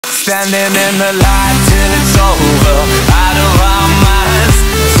standing in the light till it's over, out of our minds.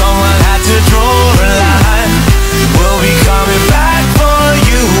 Someone had to draw a line. We'll be coming back for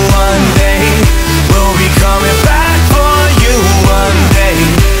you one day. We'll be coming back for you one day.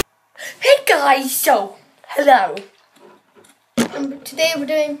 Hey guys, so hello. Today we're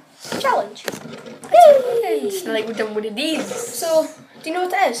doing a challenge. It's like we're done one of these. So, do you know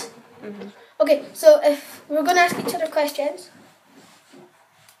what it is? Okay, so if we're gonna ask each other questions,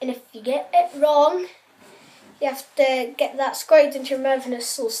 and if you get it wrong, you have to get that squirted into your mouth and it's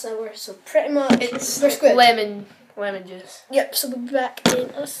so sour. So pretty much we're screwed. Lemon juice. Yep. So we'll be back in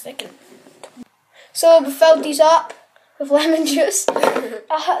a second. So we filled these up with lemon juice.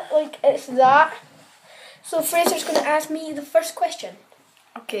 Like it's that. So Fraser's gonna ask me the first question.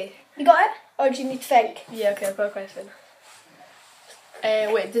 Okay. You got it? Or do you need to think? Yeah. Okay. I've got a question.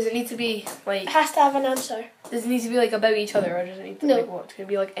 Wait, does it need to be like... It has to have an answer. Does it need to be like about each other or does it need to like what? It's going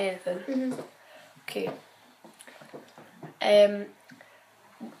to be like anything? Okay.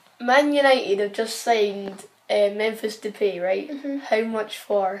 Man United have just signed Memphis Depay, right? How much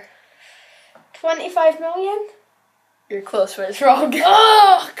for? 25 million? You're close, but it's wrong.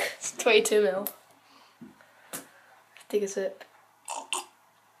 Oh! It's 22 mil. Take a sip.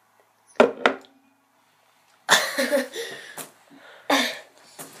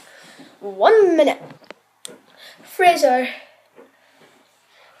 1 minute. Fraser,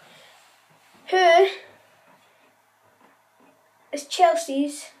 who is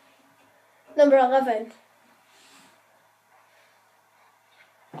Chelsea's number 11?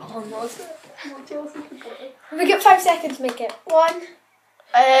 Oh no, it's not Chelsea. We get 5 seconds to make it. 1.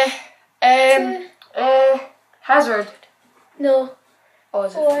 Hazard. No. Oh,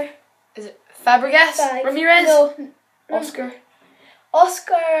 is 4. Is it Fabregas? 5. Ramirez? No. Oscar.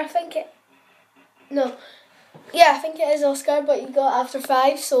 Oscar, I think it... No. Yeah, I think it is Oscar, but you got after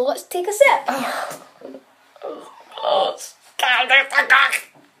 5, so let's take a sip.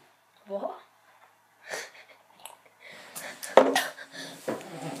 What?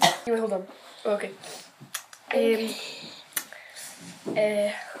 Wait, hold on. Okay.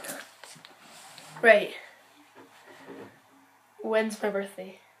 Right. When's my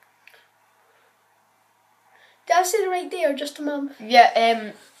birthday? Did I say the right day or just a month? Yeah,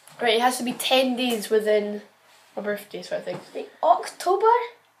 right, it has to be 10 days within my birthday, so I think. Wait, October?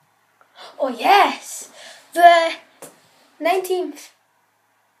 Oh, yes! The 19th.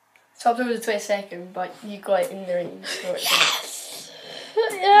 It's October the 22nd, but you got it in the range. So yes!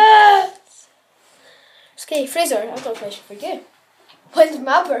 Yes! Okay, Fraser, I've got a question for you. When's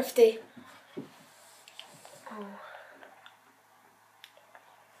my birthday? Oh.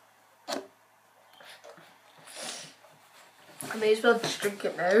 I may as well just drink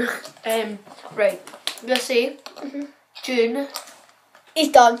it now. Right. Let's say June.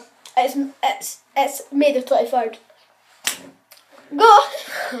 He's done. It's May the 23rd. Go.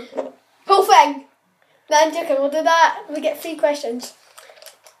 Whole thing. No, I'm joking. We'll do that. We get 3 questions.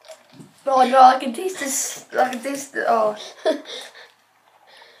 Oh no! I can taste this. I can taste it. Oh.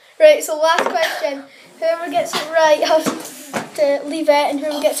 Right. So last question. Whoever gets it right has to leave it, and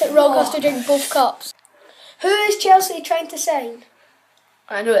whoever gets it wrong has to drink both cups. Who is Chelsea trying to sign?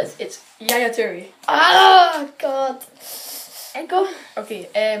 I know it's Yaya Toure. Oh God. And go. Okay.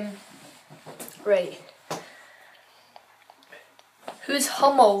 Right. Who's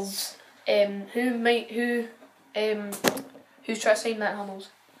Hummels? Who's trying to sign Matt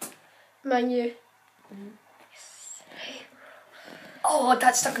Hummels? Man U. Oh,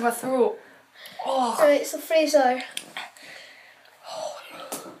 that stuck in my throat. Oh. Right. So Fraser.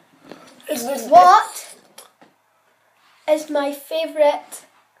 What is my favourite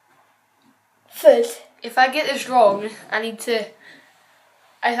food? If I get this wrong, I need to.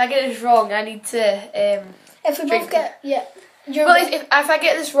 If we both get if I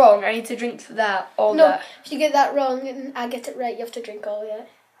get this wrong, I need to drink that. No, if you get that wrong and I get it right, you have to drink all of it.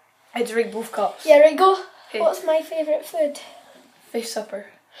 I drink both cups. Yeah, right. Go. Okay. What's my favourite food? Fish supper.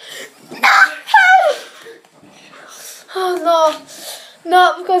 No! Oh no.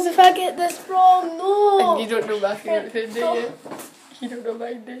 No, because if I get this wrong, no. And you don't know my favourite food, do you? You don't know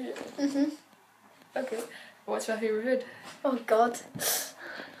mine, do you? Okay. What's my favourite food? Oh God.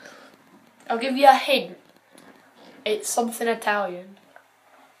 I'll give you a hint. It's something Italian.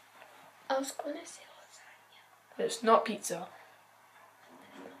 I was going to say lasagna. It's not pizza.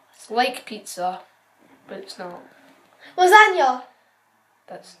 It's like pizza, but it's not. Lasagna?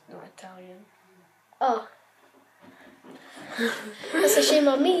 That's not Italian. Oh. That's a shame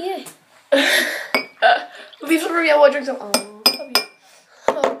on me, yeah. Leave some for me, I want to drink some.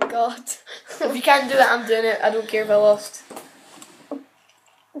 Oh God. If you can't do it, I'm doing it. I don't care if I lost.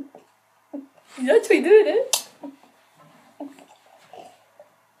 He's actually doing it.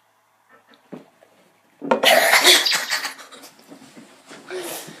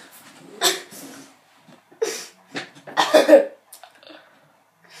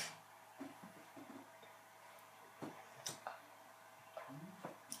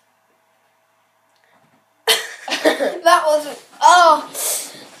 That was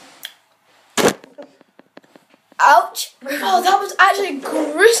ouch. Oh, that was actually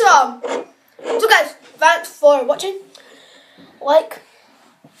gruesome. So guys, thanks for watching. Like,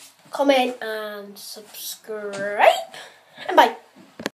 comment and subscribe, and bye.